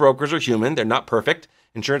agents or brokers are human. They're not perfect.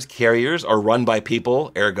 Insurance carriers are run by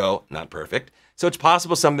people, ergo, not perfect. So it's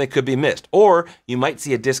possible something could be missed. Or you might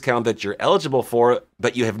see a discount that you're eligible for,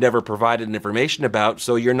 but you have never provided information about,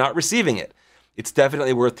 so you're not receiving it. It's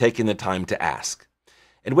definitely worth taking the time to ask.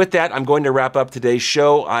 And with that, I'm going to wrap up today's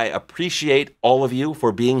show. I appreciate all of you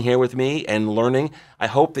for being here with me and learning. I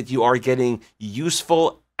hope that you are getting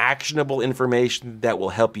useful, actionable information that will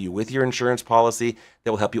help you with your insurance policy,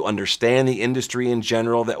 that will help you understand the industry in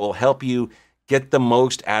general, that will help you get the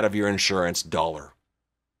most out of your insurance dollar.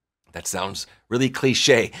 That sounds really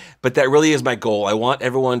cliche, but that really is my goal. I want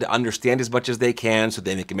everyone to understand as much as they can so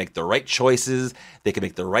they can make the right choices, they can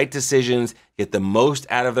make the right decisions, get the most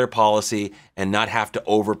out of their policy, and not have to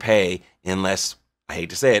overpay unless, I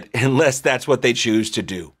hate to say it, unless that's what they choose to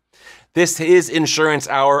do. This is Insurance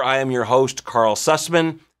Hour. I am your host, Karl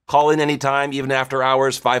Susman. Call in anytime, even after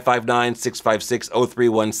hours,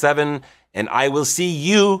 559-656-0317, and I will see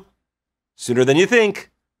you sooner than you think.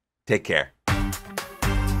 Take care.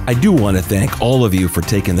 I do want to thank all of you for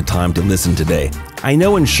taking the time to listen today. I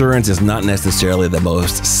know insurance is not necessarily the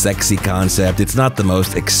most sexy concept. It's not the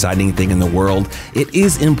most exciting thing in the world. It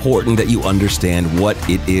is important that you understand what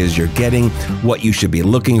it is you're getting, what you should be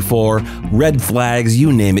looking for, red flags,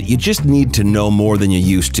 you name it. You just need to know more than you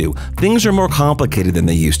used to. Things are more complicated than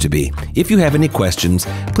they used to be. If you have any questions,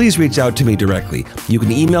 please reach out to me directly. You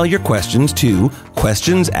can email your questions to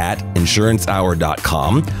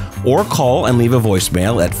questions@insurancehour.com or call and leave a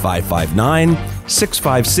voicemail at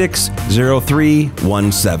 559-656-0317.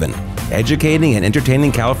 Educating and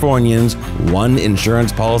entertaining Californians, one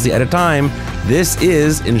insurance policy at a time. This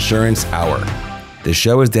is Insurance Hour. This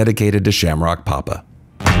show is dedicated to Shamrock Papa.